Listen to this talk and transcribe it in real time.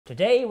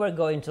Today we're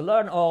going to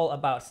learn all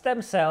about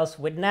stem cells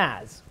with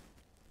Naz.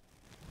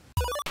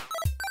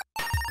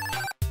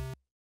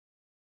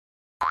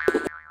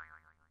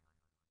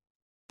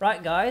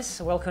 Right guys,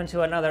 welcome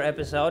to another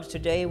episode.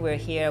 Today we're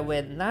here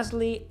with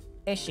Nazli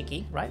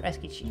Eshiki, right?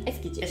 Eskici.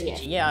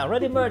 Eskici. Yeah, I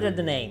already murdered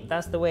the name.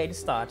 That's the way it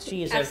starts.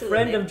 She is a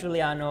friend of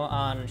Giuliano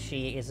and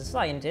she is a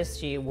scientist.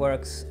 She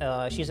works,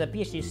 she's a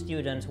PhD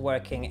student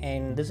working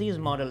in disease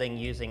modeling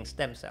using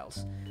stem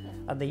cells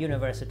at the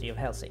University of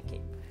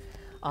Helsinki.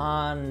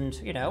 And,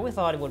 you know, we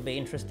thought it would be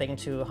interesting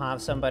to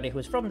have somebody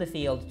who's from the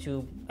field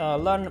to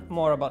learn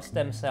more about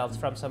stem cells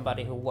from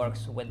somebody who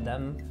works with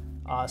them,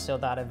 so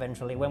that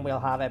eventually when we'll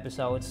have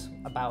episodes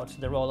about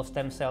the role of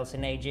stem cells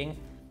in aging,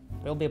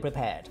 we'll be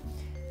prepared.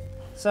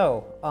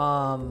 So,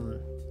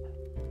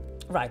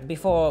 right,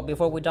 before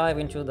we dive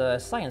into the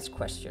science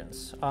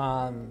questions,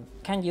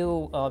 can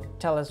you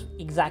tell us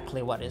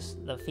exactly what is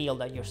the field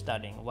that you're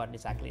studying, what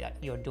exactly that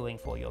you're doing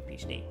for your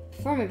PhD?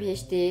 For my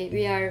PhD,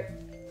 we are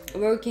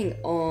working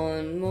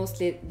on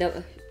mostly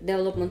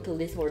developmental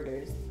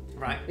disorders,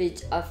 right,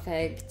 which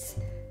affect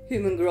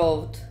human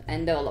growth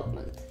and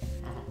development.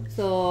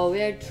 So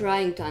we are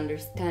trying to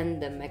understand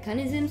the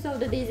mechanisms of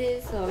the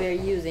disease, so we are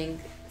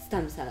using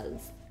stem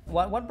cells.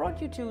 What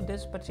brought you to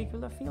this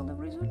particular field of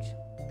research?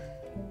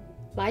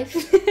 Life.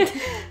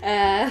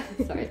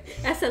 Sorry.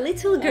 As a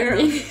little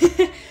girl.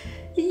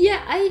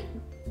 Yeah, I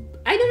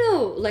don't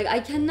know, like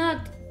I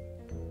cannot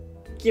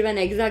give an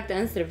exact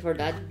answer for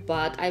that,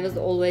 but I was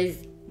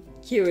always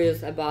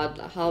curious about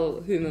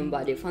how human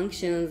body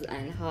functions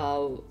and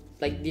how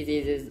like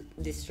diseases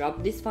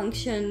disrupt this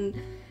function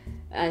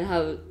and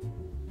how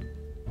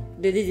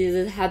the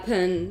diseases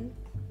happen,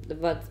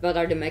 what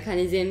are the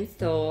mechanisms.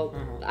 So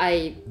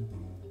I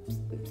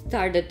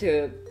started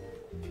to,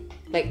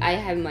 like, I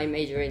had my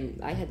major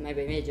in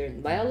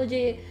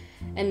biology,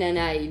 and then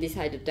I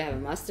decided to have a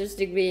master's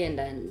degree and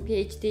then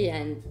PhD,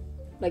 and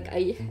like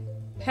I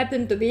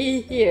happened to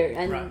be here,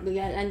 and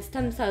and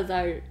stem cells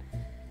are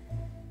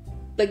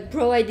like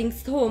providing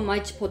so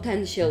much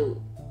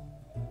potential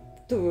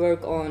to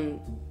work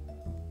on.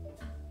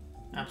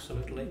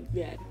 Absolutely.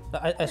 Yeah.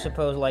 But I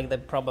suppose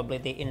like probably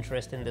the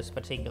interest in this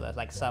particular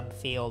like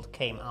subfield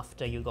came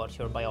after you got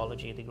your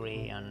biology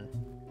degree, and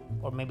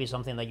or maybe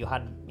something that you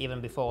had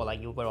even before,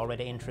 like you were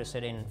already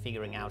interested in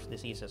figuring out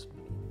diseases.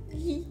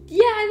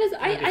 Yeah,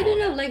 I don't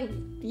know, like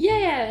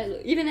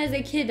even as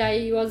a kid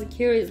I was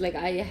curious, like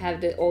I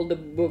have all the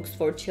books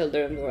for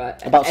children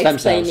about stem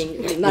cells.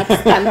 Not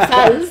stem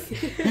cells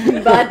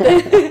but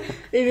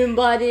human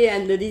body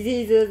and the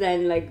diseases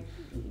and like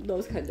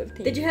those kinds of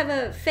things. Did you have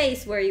a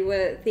phase where you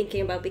were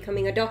thinking about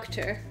becoming a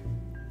doctor?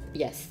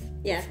 Yes.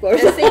 Yeah, of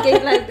course. I was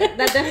thinking like that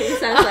definitely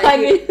sounds like I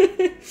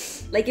mean,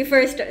 like you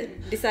first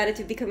decided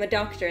to become a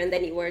doctor and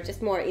then you were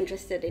just more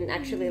interested in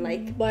actually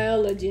like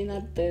biology,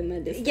 not the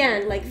medicine. Yeah,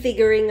 and like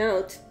figuring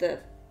out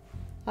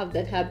how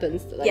that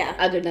happens, like,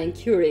 other than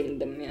curing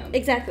them. Yeah.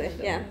 Exactly.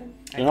 Yeah.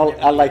 You know,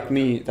 unlike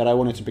me, that I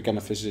wanted to become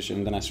a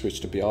physician, then I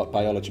switched to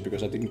biology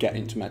because I didn't get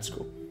into med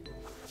school.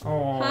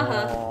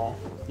 Oh,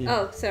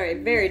 oh, sorry,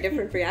 very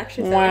different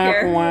reactions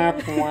out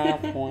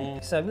here.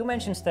 So you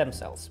mentioned stem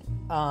cells,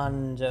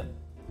 and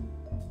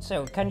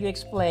so can you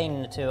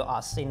explain to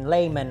us in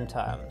layman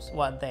terms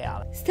what they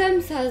are?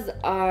 Stem cells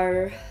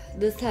are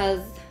the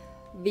cells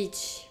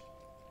which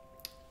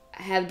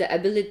have the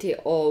ability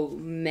of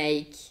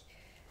make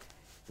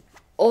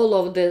all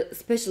of the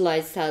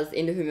specialized cells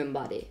in the human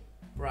body.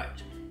 Right.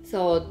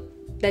 So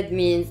that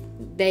means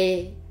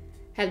they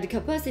have the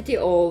capacity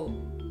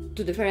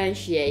to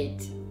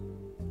differentiate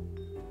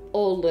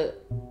all the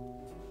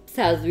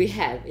cells we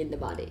have in the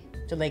body.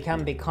 So they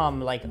can become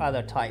like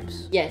other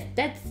types. Yes,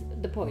 that's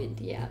the point.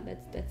 Yeah,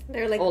 that's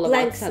they're like all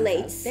blank about stem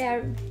slates.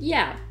 cells.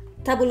 They're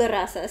Tabula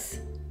rasas.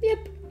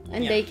 Yep,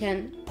 and they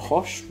can.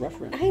 Posh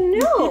reference. I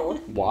know.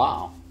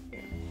 Wow.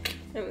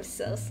 I'm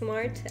so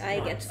smart. I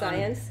get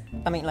science.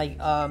 I mean, like,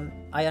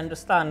 I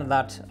understand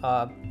that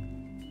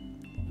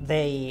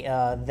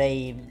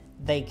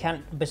they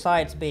can,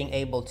 besides being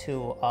able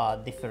to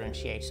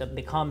differentiate, so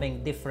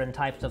becoming different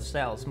types of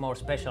cells, more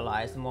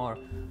specialized, more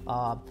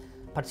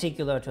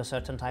particular to a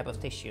certain type of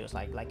tissues,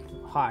 like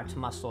heart,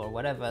 muscle, or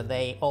whatever,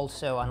 they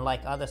also,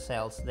 unlike other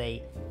cells,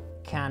 they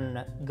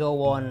can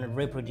go on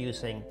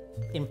reproducing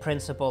in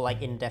principle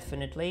like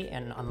indefinitely,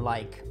 and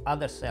unlike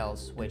other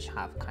cells which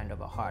have kind of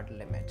a hard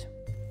limit.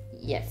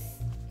 Yes,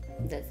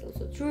 that's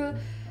also true,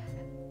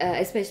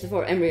 especially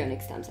for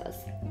embryonic stem cells.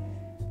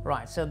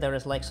 Right, so there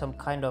is like some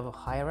kind of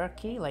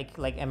hierarchy,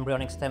 like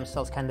embryonic stem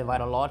cells can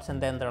divide a lot,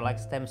 and then there are like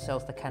stem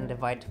cells that can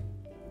divide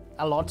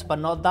a lot but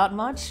not that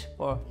much,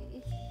 or?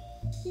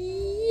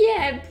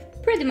 Yeah,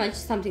 pretty much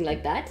something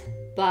like that.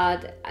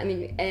 But I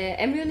mean,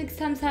 embryonic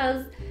stem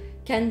cells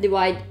can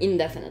divide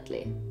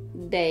indefinitely.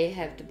 They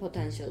have the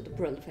potential to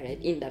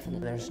proliferate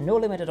indefinitely. There's no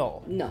limit at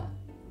all. No.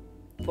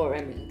 for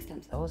embryonic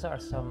stem cells. Those are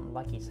some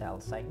lucky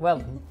cells. Like,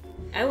 well,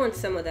 I want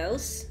some of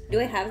those. Do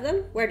I have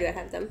them? Where do I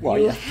have them? Well,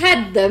 You yeah.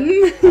 had them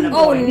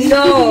Oh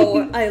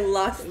no! I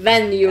lost.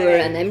 when you were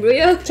an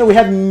embryo. So we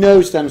have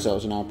no stem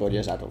cells in our body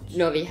as adults.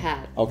 No, we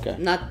have. Okay.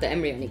 Not the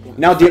embryonic one.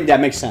 Now that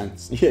makes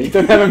sense. Yeah, you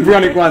don't have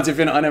embryonic ones if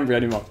you're not an embryo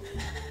anymore.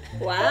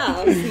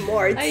 Wow,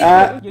 smart.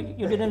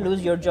 you didn't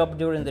lose your job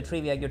during the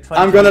trivia. You're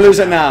trying. I'm to gonna lose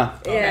it now.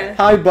 Yeah.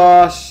 Hi,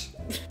 boss.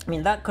 I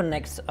mean, that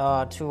connects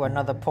to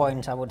another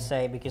point, I would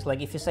say, because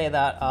like if you say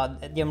that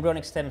the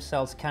embryonic stem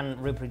cells can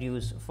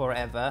reproduce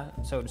forever,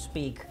 so to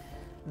speak,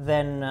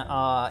 then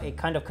it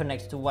kind of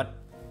connects to what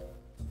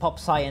pop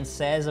science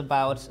says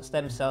about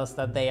stem cells,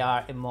 that they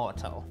are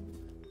immortal.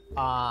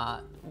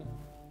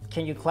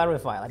 Can you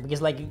clarify? Like,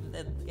 because like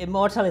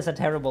immortal is a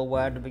terrible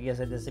word because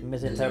it is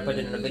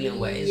misinterpreted in a billion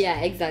ways. Yeah,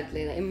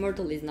 exactly. Like,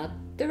 immortal is not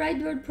the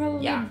right word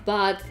probably, Yeah.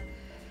 but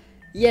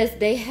yes,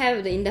 they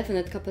have the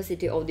indefinite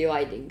capacity of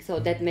dividing, so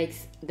that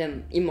makes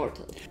them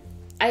immortal.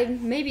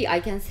 Maybe I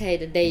can say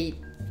that they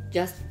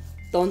just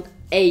don't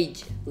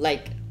age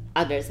like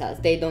other cells.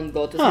 They don't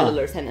go to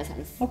cellular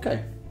senescence.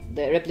 Okay.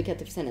 The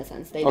replicative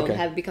senescence. They Okay. don't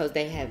have, because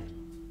they have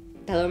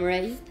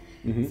telomerase.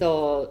 Mm-hmm.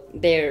 So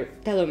their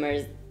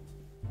telomeres,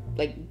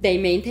 like they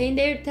maintain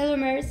their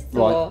telomeres, so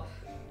Right.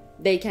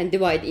 they can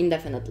divide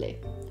indefinitely.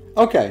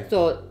 Okay.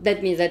 So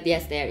that means that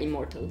yes, they are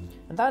immortal.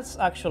 And that's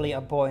actually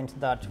a point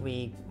that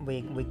we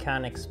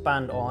can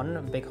expand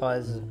on,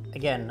 because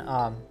again,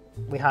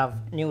 we have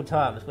new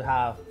terms. We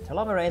have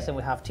telomerase and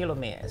we have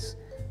telomeres.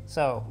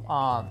 So,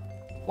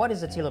 what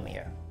is a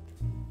telomere?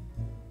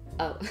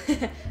 Oh,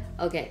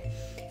 okay.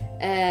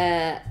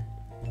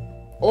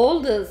 All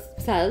the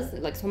cells,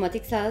 like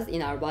somatic cells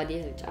in our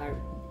body, which are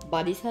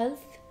body cells,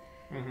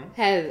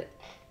 have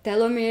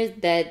telomeres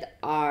that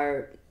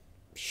are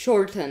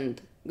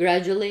shortened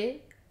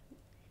gradually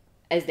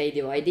as they're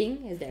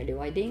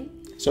dividing.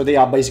 So they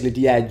are basically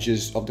the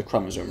edges of the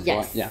chromosomes,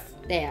 Yes, right? Yeah.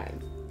 they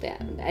are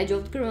on the edge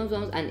of the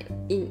chromosomes, and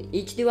in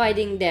each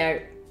dividing,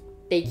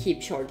 they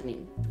keep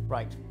shortening.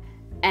 Right.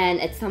 And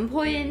at some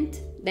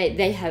point,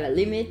 they have a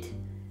limit,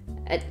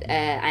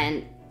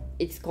 and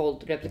it's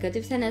called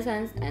replicative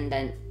senescence, and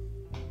then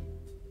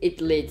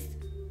it leads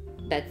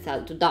that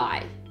cell to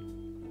die.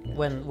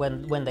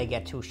 When they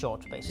get too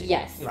short, basically.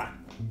 Yes. Right.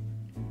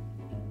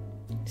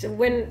 So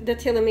when the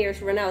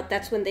telomeres run out,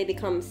 that's when they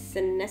become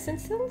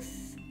senescent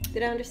cells?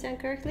 Did I understand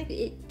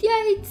correctly?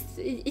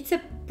 It's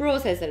a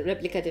process, a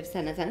replicative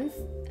senescence,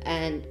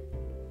 and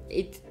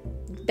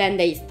then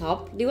they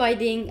stop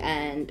dividing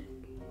and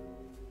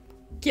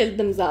kill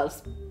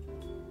themselves,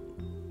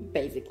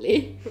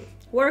 basically.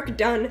 Work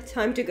done,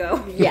 time to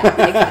go. Yeah,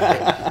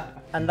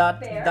 exactly. And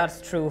that's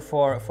true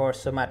for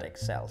somatic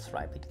cells,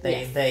 right?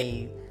 Because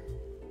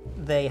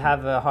they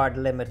have a hard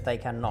limit they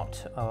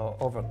cannot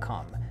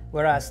overcome.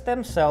 Whereas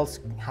stem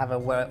cells have a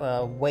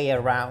way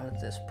around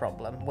this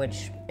problem,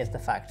 which is the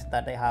fact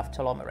that they have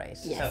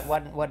telomerase. Yes. So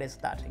what is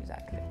that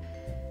exactly?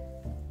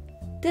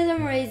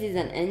 Telomerase is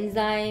an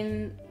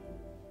enzyme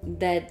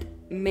that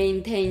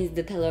maintains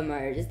the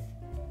telomer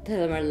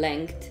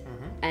length,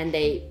 and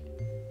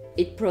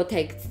it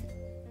protects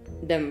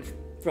them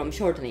from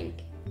shortening.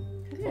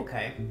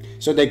 Okay.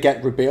 So they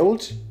get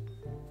rebuilt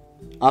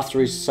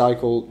after each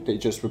cycle. They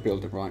just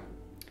rebuild it, right?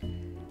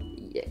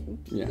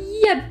 Yeah.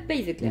 Yeah,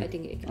 basically, I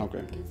think I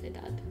can say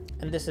that.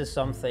 And this is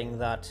something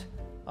that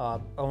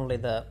only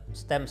the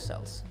stem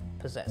cells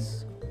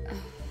possess.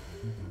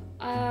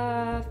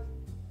 I'm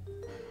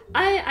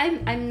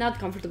not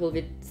comfortable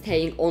with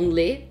saying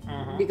only,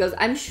 because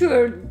I'm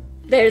sure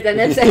there's an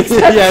exception.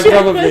 Yeah,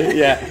 probably.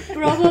 Yeah.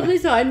 Probably,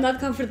 so I'm not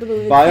comfortable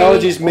with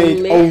Biology's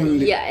saying made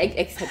only. Yeah,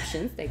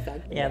 exceptions,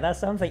 exactly. Yeah, that's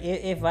something.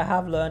 If I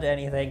have learned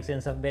anything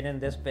since I've been in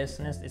this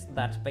business, it's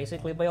that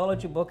basically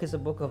biology book is a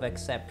book of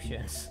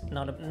exceptions,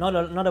 not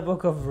a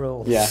book of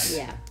rules. Yeah.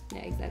 Yeah,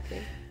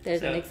 exactly.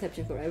 There's an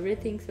exception for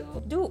everything,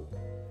 so. Do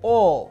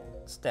all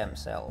stem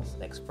cells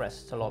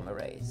express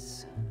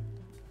telomerase?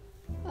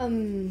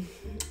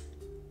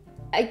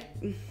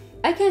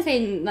 I can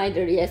say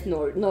neither yes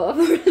nor no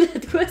for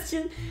that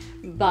question,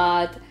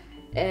 but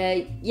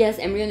yes,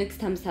 embryonic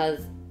stem cells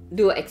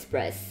do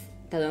express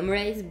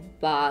telomerase,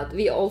 but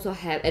we also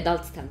have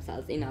adult stem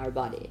cells in our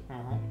body.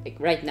 Like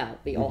right now,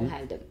 we all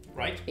have them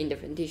in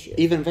different tissues.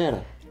 Even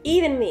Vera.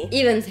 Even me.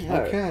 Even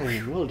her.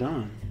 Okay, well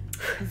done.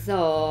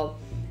 So,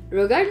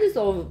 regardless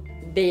of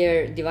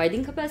their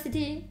dividing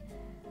capacity,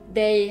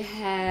 they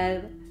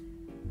have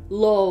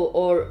low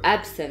or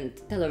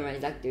absent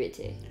telomerase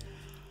activity.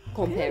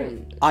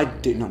 Comparing. I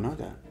did not know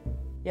that.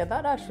 Yeah,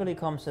 that actually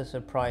comes as a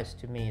surprise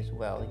to me as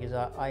well, because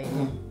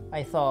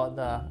I thought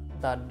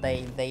that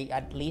they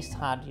at least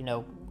had,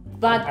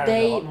 But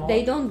comparatively a lot more.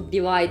 they don't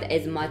divide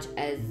as much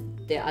as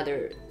the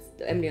other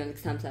embryonic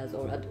stem cells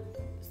or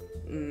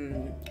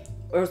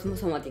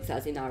somatic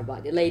cells in our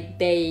body. Like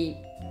they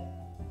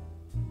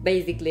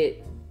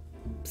basically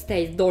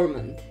stays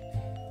dormant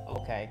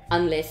Okay.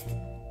 unless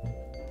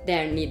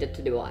they're needed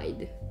to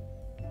divide.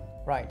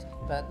 Right.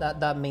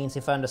 That means,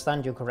 if I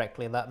understand you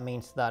correctly, that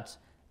means that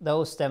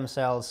those stem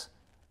cells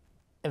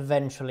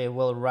eventually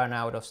will run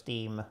out of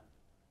steam,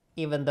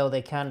 even though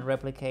they can't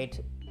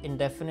replicate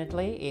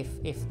indefinitely.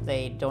 If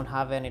they don't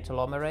have any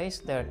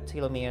telomerase, their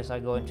telomeres are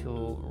going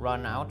to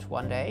run out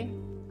one day,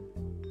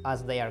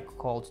 as they are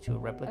called to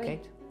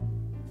replicate.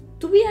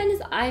 To be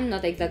honest, I'm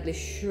not exactly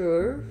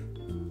sure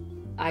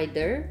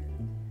either,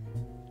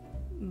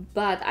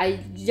 but I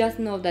just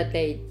know that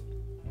they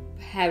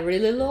have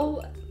really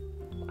low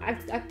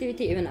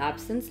activity, even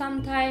absent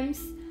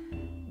sometimes,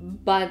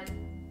 but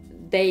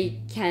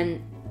they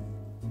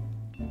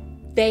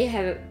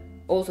have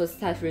also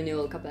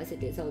self-renewal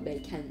capacity, so they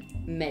can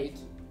make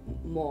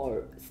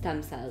more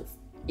stem cells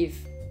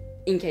if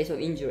in case of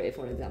injury,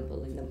 for example,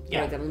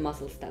 for example,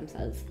 muscle stem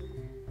cells.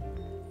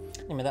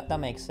 I mean, that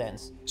makes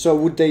sense. So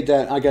would they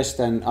then, I guess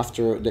then,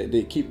 after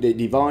they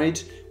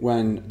divide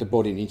when the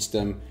body needs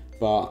them,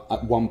 but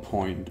at one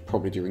point,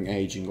 probably during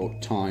aging or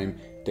time,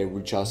 they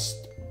will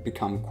just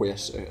become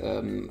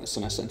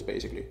senescent,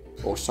 basically,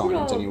 or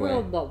silent anyway.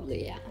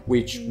 Probably, yeah.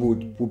 Which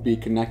would be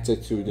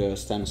connected to the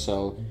stem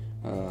cell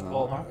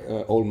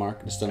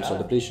hallmark, the stem cell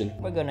depletion.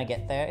 We're gonna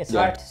get there. It's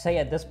hard to say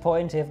at this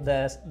point if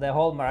the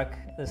hallmark,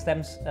 the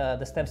stem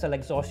cell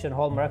exhaustion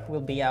hallmark will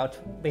be out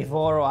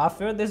before or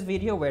after this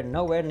video. We're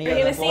nowhere near.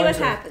 We're gonna see what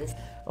happens.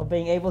 Of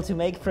being able to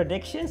make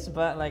predictions,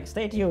 but like,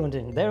 stay tuned.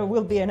 There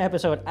will be an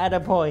episode at a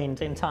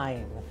point in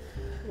time.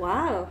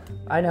 Wow.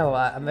 I know.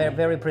 I'm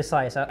very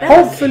precise.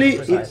 Hopefully,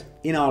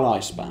 in our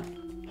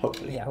lifespan.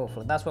 Hopefully. Yeah,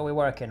 hopefully. That's what we're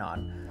working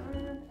on.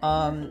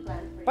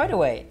 By the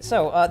way,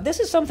 so this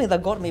is something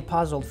that got me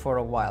puzzled for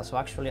a while. So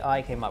actually,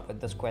 I came up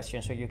with this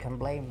question, so you can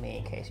blame me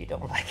in case you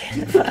don't like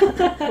it.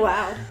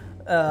 Wow.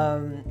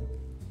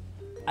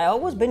 I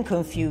always been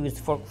confused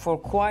for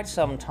quite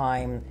some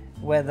time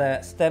whether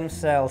stem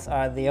cells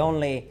are the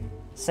only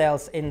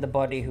cells in the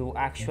body who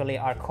actually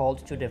are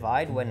called to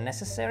divide when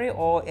necessary,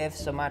 or if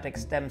somatic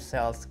stem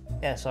cells,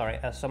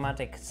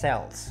 somatic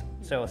cells,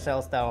 so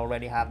cells that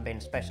already have been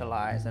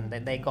specialized and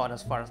they got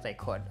as far as they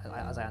could,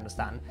 as I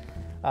understand,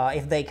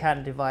 if they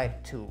can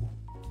divide too.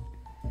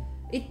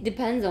 It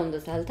depends on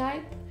the cell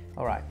type.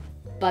 All right.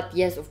 But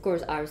yes, of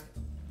course, our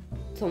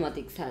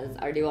somatic cells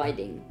are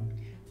dividing.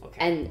 Okay.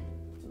 And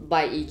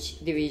by each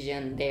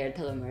division, their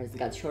telomeres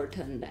got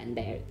shortened and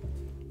their...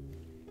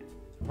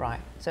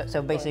 Right.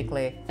 So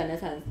basically...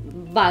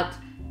 But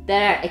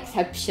there are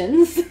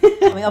exceptions.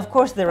 I mean, of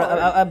course there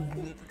are...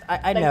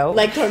 I know.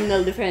 Like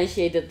terminal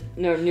differentiated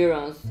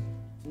neurons,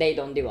 they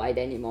don't divide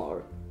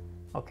anymore.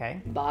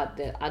 Okay. But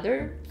the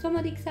other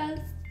somatic cells,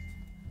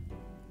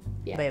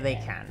 yeah, they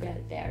can. Yeah,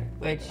 they're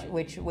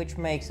which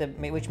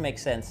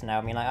makes sense now.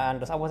 I mean,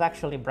 I was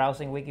actually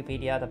browsing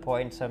Wikipedia at a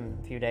point some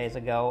few days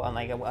ago, and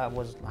like I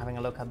was having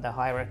a look at the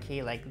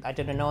hierarchy. Like, I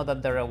didn't know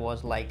that there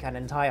was like an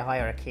entire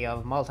hierarchy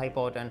of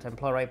multipotent and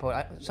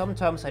pluripotent. Some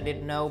terms I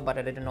didn't know, but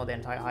I didn't know the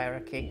entire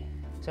hierarchy.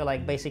 So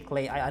like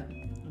basically,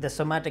 the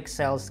somatic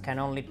cells can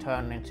only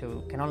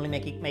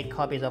make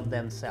copies of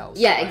themselves.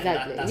 Yeah,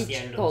 exactly.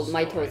 Which called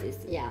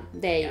mitosis. Yeah,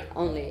 they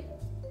only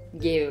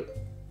give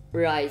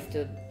rise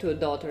to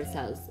daughter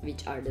cells,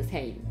 which are the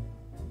same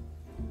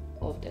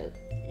of the...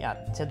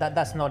 Yeah, so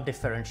that's not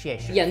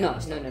differentiation. Yeah, no.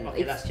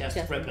 Okay, that's just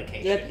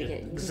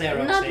replication.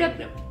 Not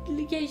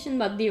replication,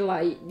 but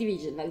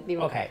division, like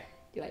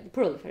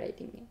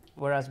proliferating.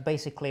 Whereas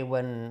basically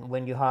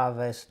when you have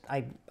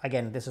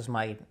again, this is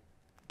my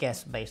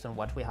guess based on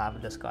what we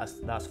have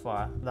discussed thus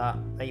far, that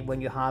when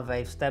you have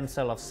a stem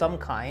cell of some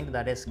kind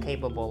that is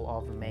capable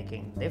of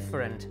making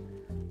different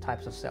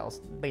types of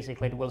cells,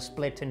 basically it will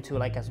split into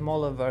like a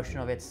smaller version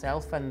of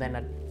itself and then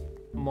a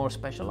more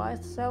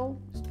specialized cell.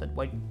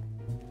 What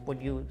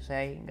would you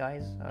say,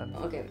 guys?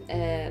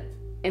 Okay,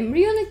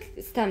 embryonic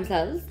stem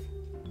cells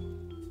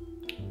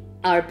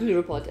are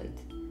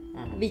pluripotent,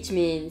 which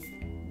means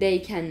they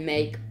can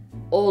make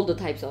all the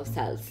types of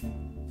cells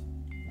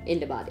in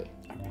the body.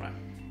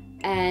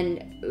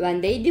 And when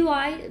they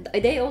divide,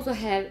 they also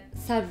have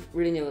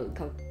self-renewal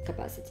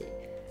capacity.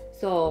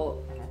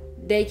 So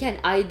they can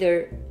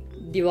either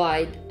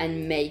divide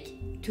and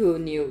make 2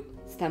 new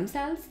stem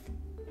cells,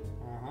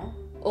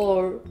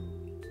 or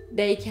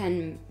they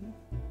can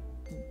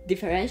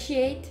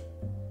differentiate,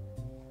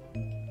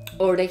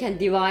 or they can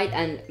divide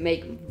and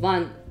make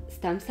 1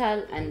 stem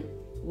cell and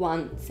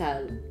 1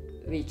 cell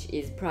which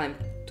is primed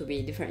to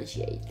be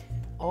differentiated.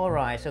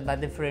 Alright, so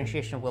that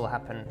differentiation will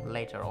happen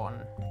later on.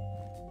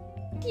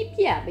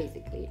 Yeah,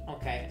 basically.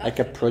 Okay. Like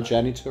a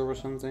progenitor or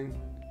something?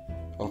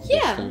 Of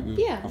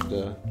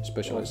the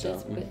specialized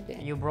cell.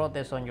 You brought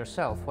this on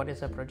yourself. What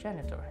is a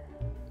progenitor?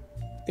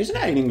 Isn't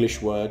that an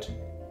English word?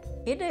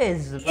 It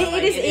is. It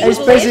is English,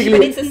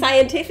 but it's a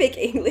scientific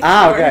English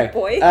word,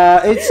 boy.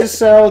 It's a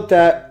cell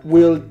that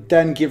will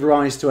then give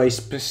rise to a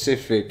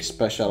specific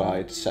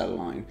specialized cell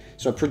line.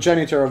 So a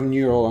progenitor of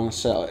neuronal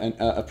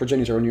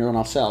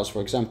cells,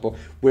 for example,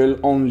 will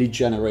only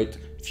generate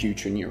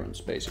future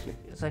neurons, basically.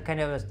 It's a kind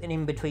of an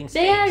in-between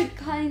stage. They are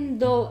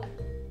kind of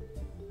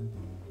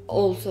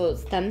also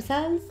stem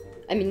cells.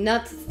 I mean,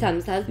 not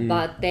stem cells,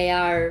 but they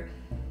are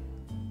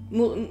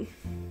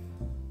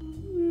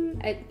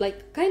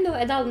like kind of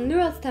adult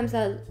neural stem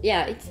cell.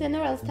 Yeah, it's a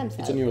neural stem cell.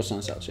 It's a neural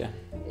stem cells, yeah.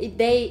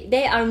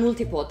 They are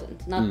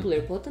multipotent, not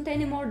pluripotent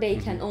anymore. They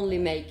can only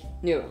make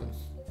neurons,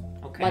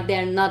 but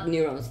they're not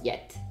neurons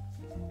yet.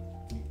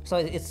 So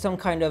it's some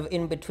kind of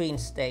in-between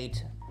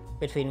state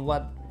between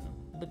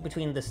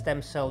the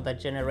stem cell that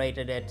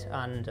generated it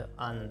and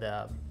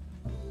the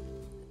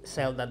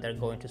cell that they're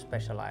going to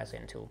specialize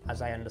into,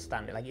 as I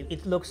understand it. Like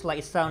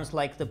it sounds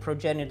like the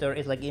progenitor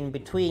is like in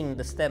between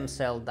the stem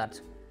cell that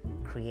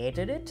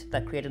created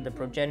the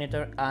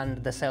progenitor,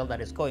 and the cell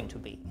that is going to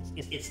be.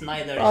 It's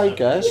neither. I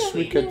guess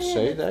we could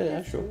say that,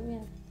 yeah, sure. Yeah.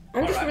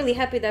 I'm just really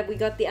happy that we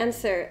got the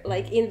answer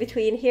like in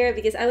between here,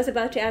 because I was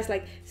about to ask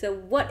like, so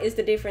what is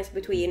the difference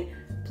between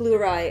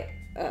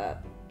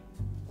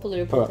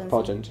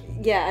Pluripotent.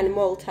 yeah, and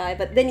multi,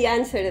 but then you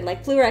answered it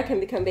like pluri can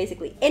become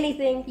basically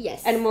anything,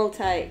 Yes. and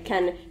multi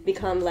can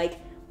become like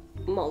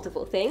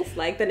multiple things,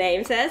 like the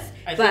name says,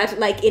 but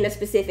like in a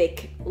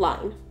specific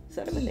line,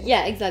 sort of a thing.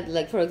 Yeah, exactly.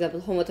 Like for example,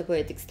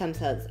 hematopoietic stem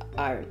cells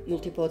are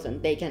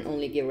multipotent. They can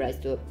only give rise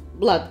to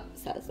blood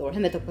cells or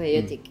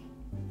hematopoietic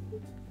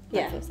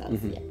types of cells.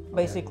 Yeah.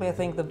 Basically, I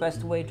think the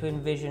best way to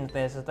envision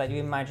this is that you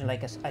imagine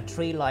like a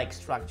tree-like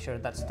structure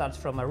that starts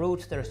from a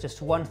root. There's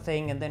just one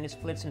thing, and then it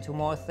splits into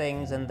more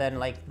things, and then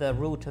like the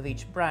root of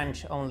each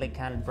branch only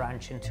can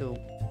branch into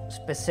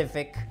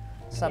specific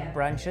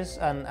sub-branches,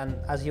 and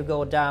as you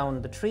go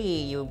down the tree,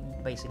 you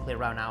basically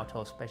run out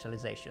of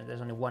specialization.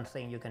 There's only one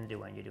thing you can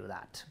do, and you do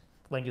that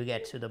when you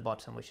get to the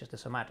bottom, which is the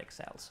somatic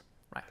cells,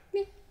 right?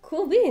 Yeah.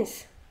 Cool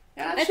beans.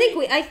 Yeah, I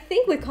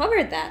think we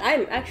covered that.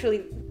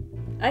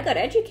 I got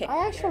educated.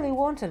 I actually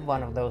wanted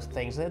one of those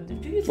things. Do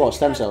you What,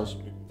 stem cells?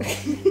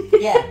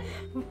 Yeah.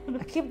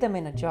 I keep them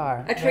in a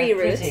jar. A tree They're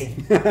root. pretty.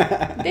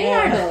 They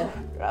are though.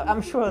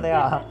 I'm sure they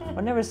are.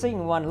 I've never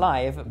seen one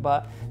live,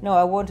 but no,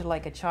 I wanted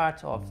like a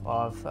chart of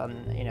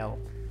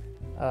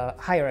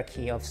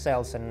hierarchy of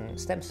cells and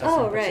stem cells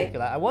Oh, in right.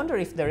 particular. I wonder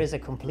if there is a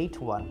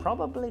complete one.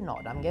 Probably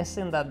not. I'm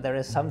guessing that there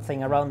is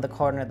something around the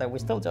corner that we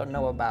still don't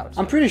know about.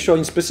 I'm pretty sure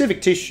in specific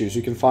tissues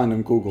you can find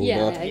on Google the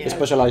Yeah,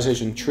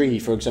 specialization tree,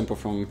 for example,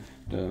 from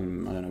the, I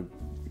don't know,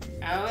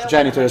 Well,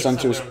 genitors like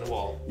until... somewhere on the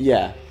wall.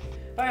 Yeah.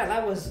 But yeah,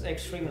 that was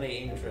extremely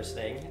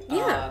interesting.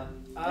 Yeah.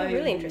 I'm-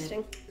 Really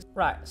interesting.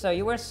 Right. So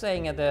you were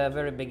saying at the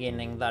very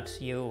beginning that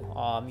you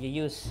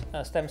use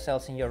stem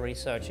cells in your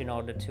research in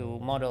order to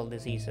model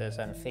diseases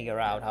and figure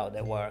out how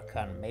they work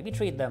and maybe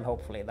treat them.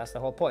 Hopefully, that's the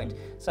whole point.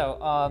 So,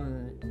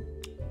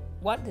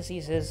 what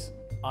diseases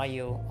are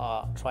you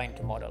trying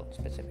to model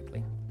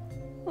specifically?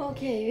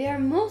 Okay, we are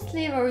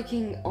mostly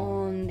working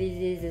on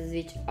diseases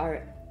which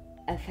are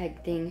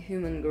affecting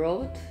human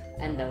growth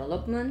and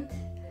development,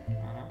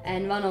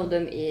 and one of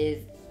them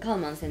is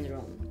Kalman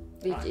syndrome,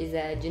 which is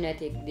a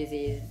genetic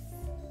disease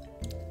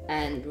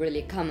and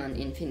really common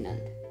in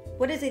Finland.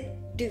 What does it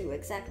do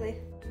exactly?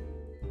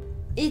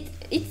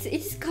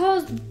 It's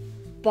caused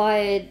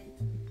by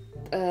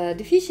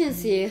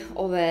deficiency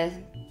of a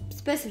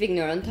specific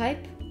neuron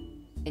type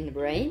in the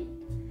brain,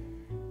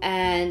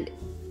 and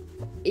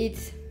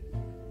it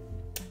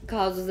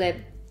causes a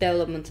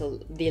developmental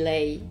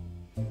delay,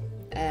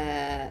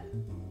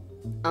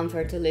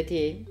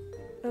 infertility,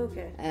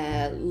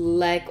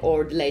 lack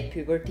or delayed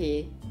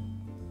puberty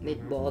with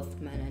both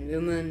men and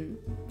women.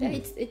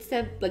 It's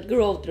a like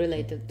growth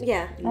related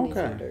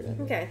disorder.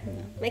 Okay.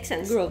 Makes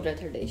sense. Growth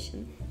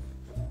retardation.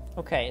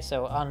 Okay.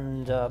 So,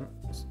 and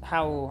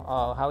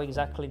how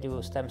exactly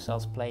do stem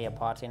cells play a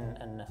part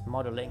in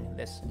modeling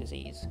this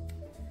disease?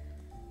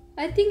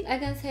 I think I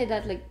can say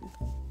that like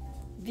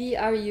we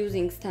are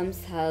using stem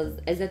cells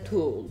as a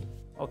tool.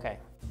 Okay.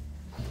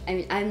 I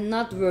mean, I'm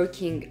not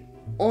working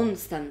on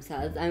stem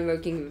cells, I'm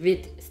working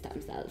with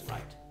stem cells.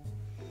 Right.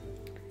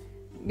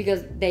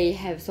 Because they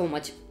have so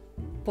much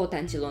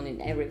potential on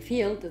in every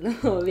field,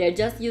 we are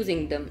just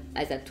using them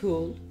as a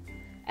tool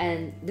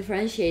and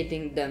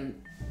differentiating them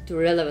to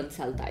relevant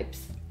cell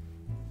types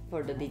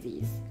for the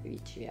disease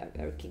which we are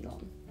working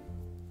on.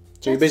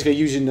 So you're basically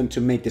using them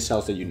to make the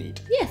cells that you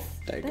need. Yes.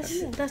 There you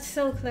go. That's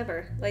so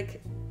clever.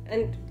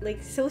 And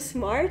so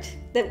smart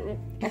that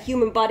a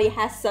human body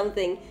has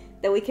something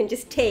that we can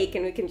just take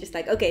and we can just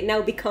like, okay,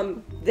 now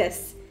become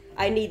this.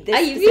 I need this.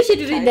 I wish it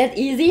would be that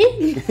easy.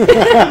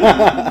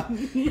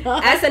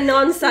 As a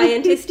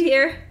non-scientist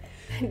here,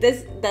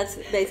 that's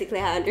basically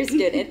how I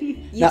understood it.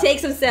 You take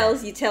some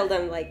cells, you tell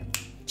them like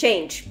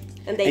change,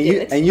 and they do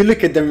it. And you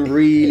look at them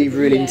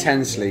really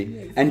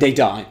intensely, and they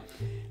die.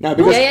 Now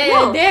because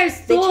they're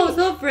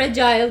so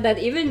fragile that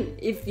even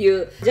if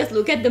you just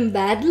look at them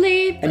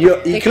badly, and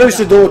you close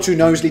the door too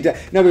nosily.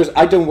 No, because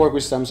I don't work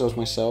with stem cells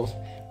myself,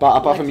 but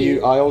apart from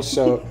you, I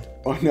also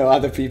know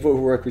other people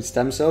who work with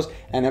stem cells,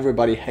 and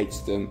everybody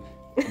hates them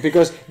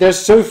because they're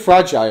so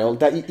fragile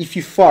that if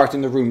you fart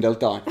in the room, they'll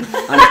die.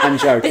 I'm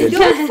joking,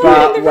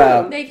 but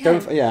well,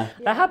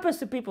 That happens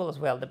to people as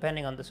well,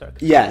 depending on the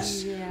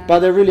circumstances. Yes, but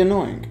they're really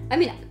annoying. I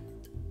mean,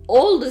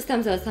 all the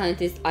stem cell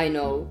scientists I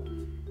know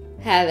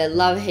have a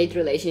love-hate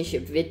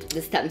relationship with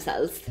the stem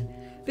cells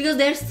because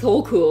they're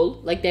so cool.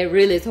 Like they're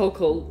really so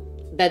cool.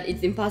 that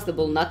it's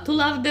impossible not to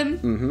love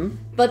them,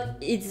 but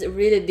it's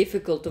really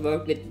difficult to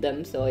work with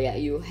them. So yeah,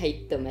 you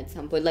hate them at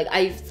some point. Like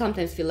I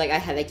sometimes feel like I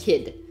have a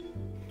kid,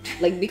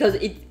 like because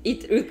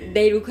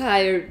they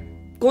require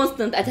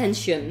constant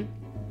attention.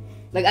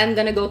 Like I'm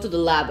gonna go to the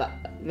lab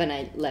when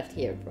I left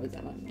here, for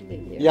example.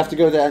 You have to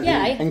go there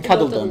and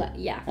cuddle them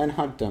and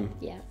hug them.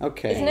 Yeah.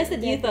 Okay. It's nice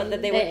that you thought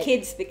that they were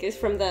kids, because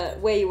from the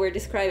way you were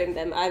describing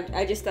them,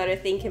 I just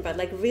started thinking about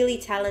like really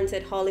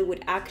talented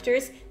Hollywood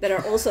actors that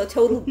are also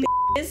total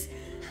bitches.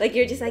 Like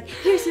you're just like,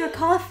 here's your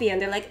coffee, and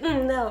they're like,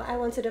 no, I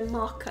wanted a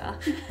mocha.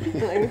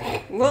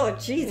 Like, whoa,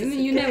 Jesus. I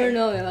mean, you never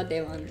know what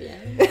they want.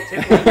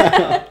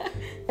 Yeah.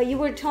 You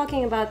were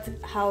talking about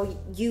how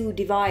you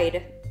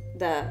divide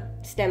the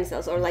stem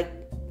cells, or like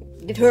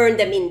turn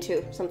them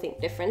into something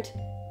different.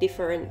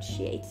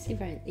 Differentiates.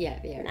 Different. Yeah.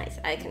 Nice.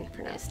 I can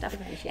pronounce stuff.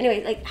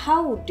 Anyway, like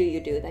how do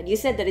you do that? You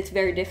said that it's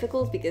very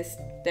difficult because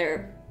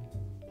they're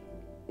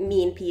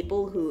mean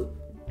people who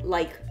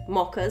like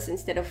mochas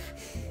instead of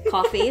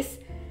coffees.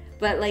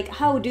 But like,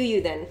 how do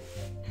you then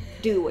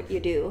do what you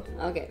do?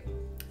 Okay.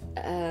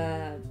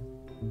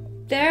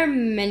 There are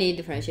many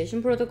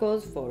differentiation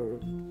protocols for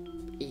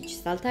each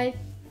cell type,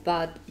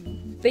 but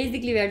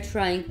basically we are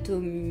trying to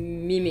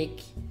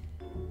mimic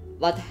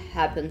what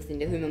happens in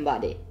the human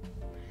body.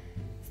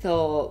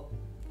 So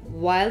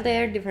while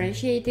they are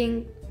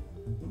differentiating,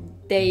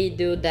 they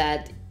do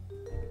that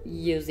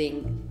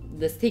using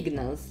the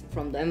signals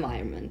from the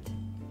environment.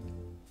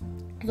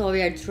 So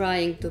we are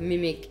trying to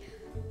mimic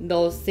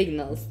those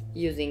signals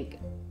using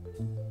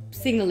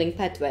signaling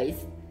pathways.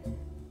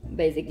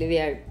 Basically we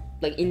are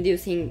like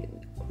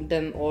inducing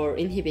them or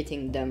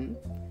inhibiting them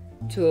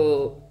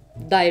to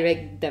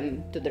direct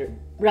them to the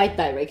right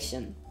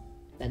direction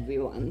that we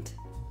want.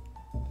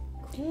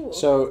 Cool.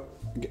 So,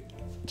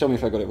 tell me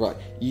if I got it right.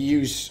 You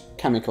use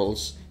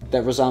chemicals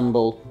that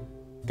resemble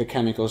the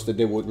chemicals that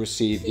they would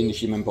receive in the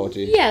human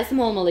body. Yeah,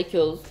 small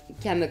molecules,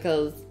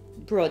 chemicals,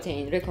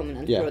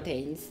 recombinant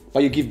proteins.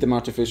 But you give them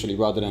artificially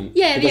rather than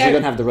because you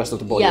don't have the rest of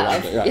the body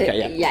around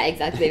it. Yeah,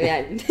 exactly. We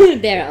are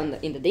there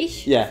in the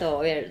dish. Yeah. So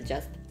we're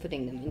just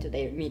putting them into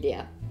their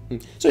media.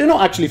 So you're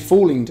not actually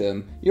fooling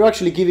them. You're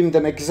actually giving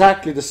them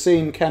exactly the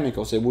same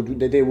chemicals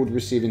that they would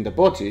receive in the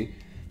body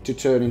to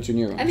turn into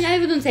neurons. I mean, I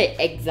wouldn't say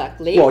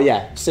exactly. Well,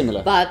 yeah,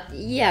 similar. But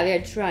yeah, we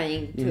are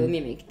trying to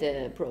mimic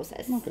the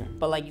process. Okay.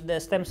 But like the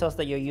stem cells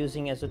that you're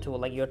using as a tool,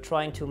 like you're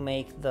trying to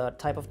make the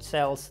type of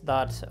cells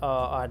that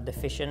are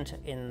deficient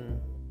in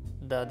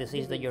the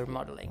disease that you're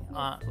modeling.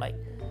 Like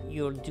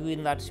you're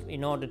doing that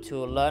in order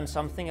to learn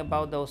something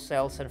about those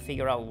cells and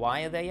figure out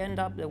why they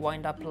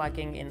wind up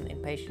lacking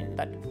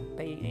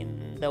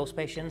in those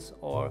patients,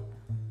 or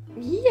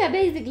yeah,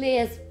 basically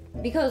yes,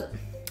 because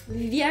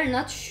we are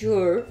not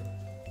sure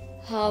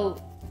how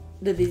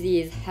the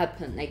disease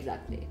happened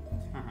exactly.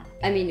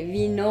 I mean,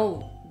 we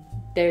know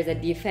there's a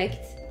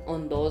defect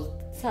on those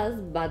cells,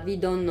 but we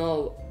don't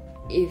know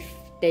if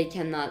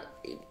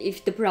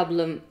the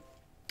problem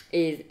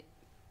is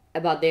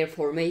about their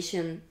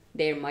formation,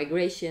 their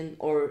migration,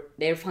 or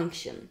their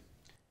function.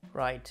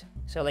 right?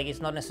 So like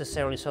it's not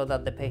necessarily so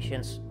that the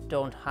patients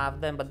don't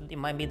have them, but it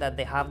might be that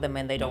they have them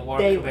and they don't work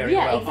very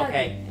well. Exactly,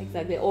 okay.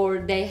 exactly. Or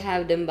they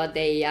have them, but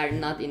they are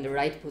not in the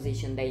right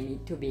position they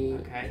need to be,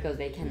 because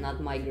they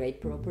cannot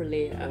migrate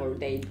properly, or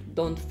they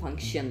don't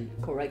function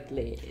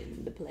correctly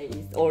in the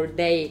place, or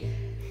they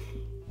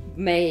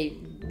may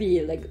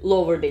be like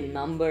lowered in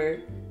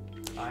number.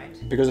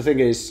 Right. Because the thing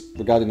is,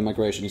 regarding the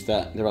migration, is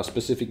that there are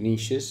specific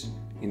niches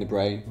in the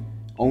brain.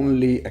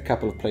 Only a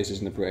couple of places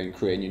in the brain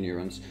create new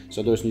neurons.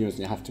 So those neurons,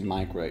 they have to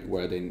migrate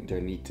where they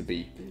need to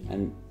be.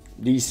 And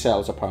these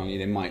cells, apparently,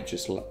 they might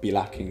just be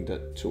lacking the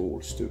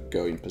tools to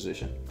go in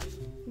position.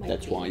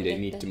 That's why they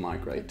need to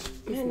migrate.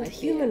 Man, the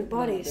human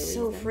body is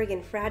so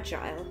friggin'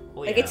 fragile.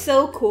 Oh, like, yeah. it's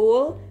so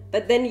cool,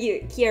 but then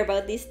you hear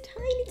about these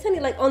tiny,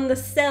 like, on the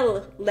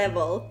cell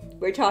level,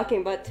 we're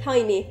talking about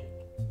tiny,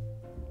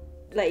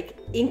 like,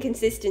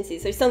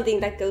 inconsistencies or something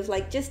that goes,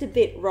 like, just a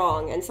bit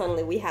wrong, and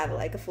suddenly we have,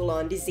 like, a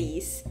full-on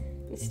disease.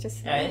 It's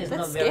just, It's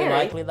not scary. very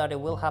likely that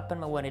it will happen,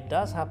 but when it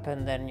does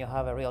happen, then you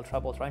have a real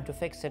trouble trying to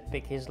fix it,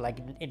 because like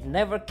it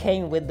never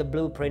came with the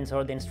blueprints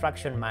or the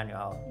instruction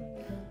manual.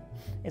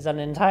 It's an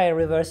entire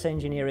reverse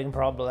engineering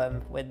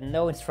problem with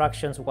no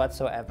instructions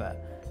whatsoever.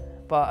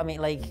 But I mean,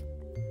 like,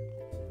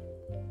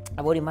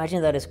 I would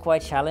imagine that it's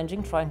quite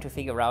challenging trying to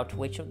figure out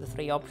which of the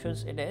three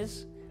options it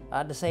is.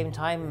 At the same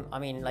time, I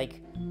mean,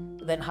 like,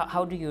 then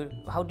how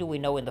do we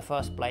know in the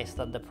first place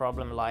that the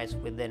problem lies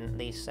within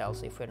these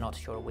cells if we're not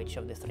sure which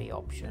of the three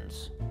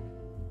options?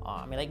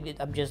 I mean, like,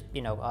 I'm just,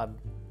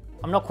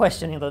 I'm not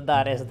questioning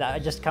that is that. I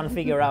just can't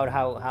figure out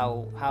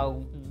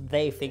how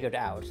they figured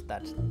out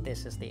that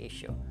this is the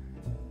issue.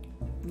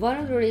 One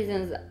of the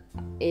reasons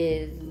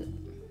is,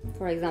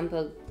 for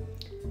example,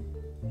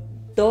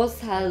 those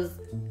cells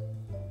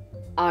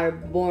are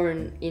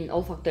born in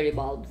olfactory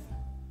bulbs,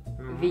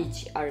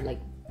 which are like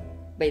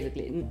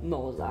basically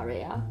nose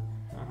area,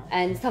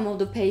 and some of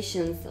the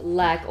patients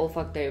lack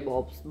olfactory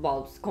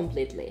bulbs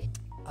completely.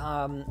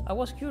 I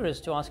was curious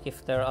to ask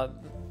if there are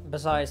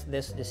besides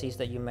this disease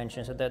that you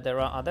mentioned, so there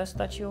are others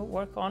that you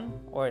work on,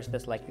 or is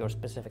this like your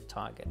specific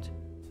target?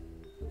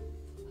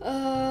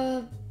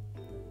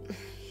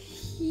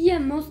 Yeah,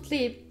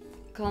 mostly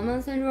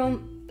Kalman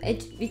syndrome.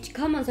 Which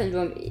Kalman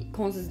syndrome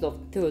consists of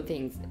two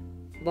things.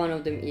 One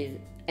of them is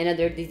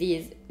another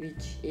disease,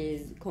 which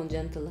is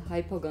congenital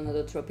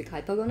hypogonadotropic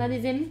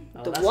hypogonadism.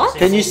 What?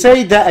 Can you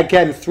say that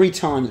again 3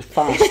 times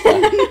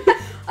faster?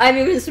 I'm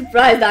even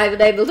surprised I was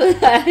able to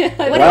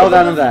Well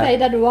done on that. say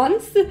that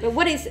once. But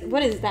what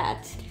is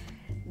that?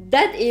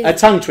 That is A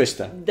tongue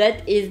twister.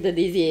 That is the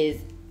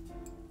disease.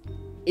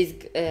 Is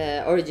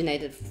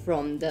originated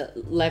from the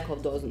lack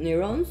of those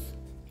neurons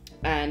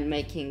and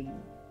making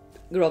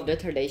growth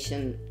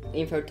retardation,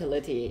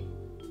 infertility,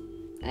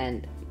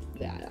 and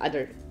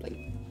other like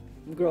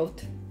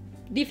growth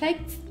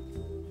defects.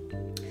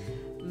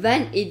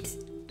 When it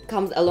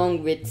comes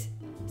along with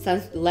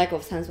lack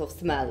of sense of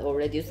smell or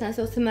reduced sense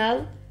of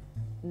smell,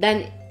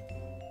 then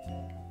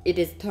it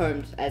is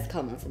termed as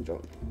Kalman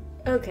syndrome.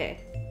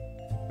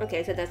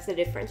 Okay, so that's the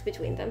difference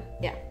between them.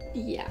 Yeah.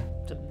 Yeah.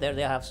 So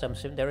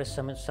there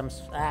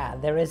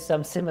is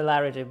some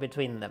similarity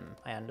between them.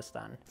 I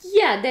understand.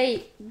 Yeah,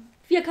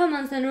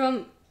 Kalman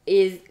syndrome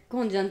is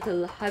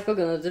congenital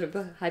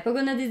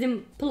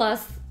hypogonadism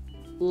plus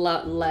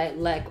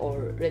lack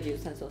or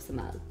reduced sense of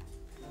smell.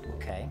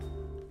 Okay.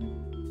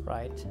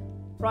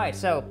 Right.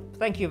 So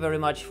thank you very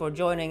much for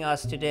joining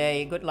us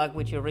today. Good luck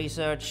with your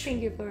research.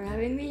 Thank you for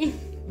having me.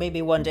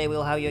 Maybe one day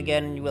we'll have you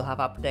again and you will have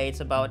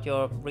updates about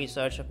your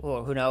research,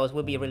 or who knows, it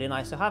would be really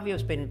nice to have you.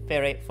 It's been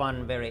very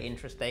fun, very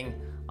interesting,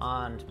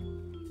 and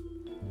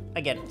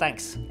again,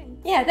 thanks.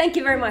 Yeah, thank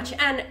you very much,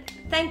 and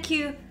thank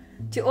you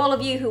to all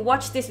of you who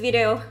watched this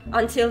video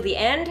until the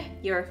end.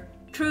 You're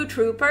true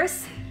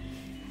troopers.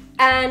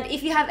 And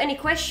if you have any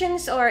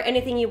questions or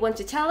anything you want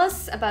to tell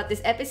us about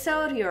this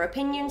episode, your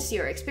opinions,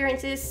 your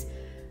experiences,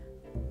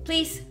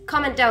 please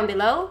comment down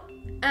below.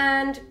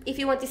 And if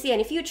you want to see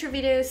any future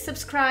videos,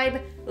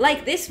 subscribe,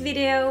 like this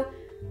video,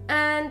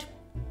 and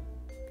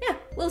yeah,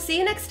 we'll see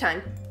you next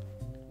time.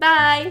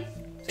 Bye!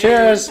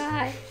 Cheers!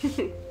 Bye.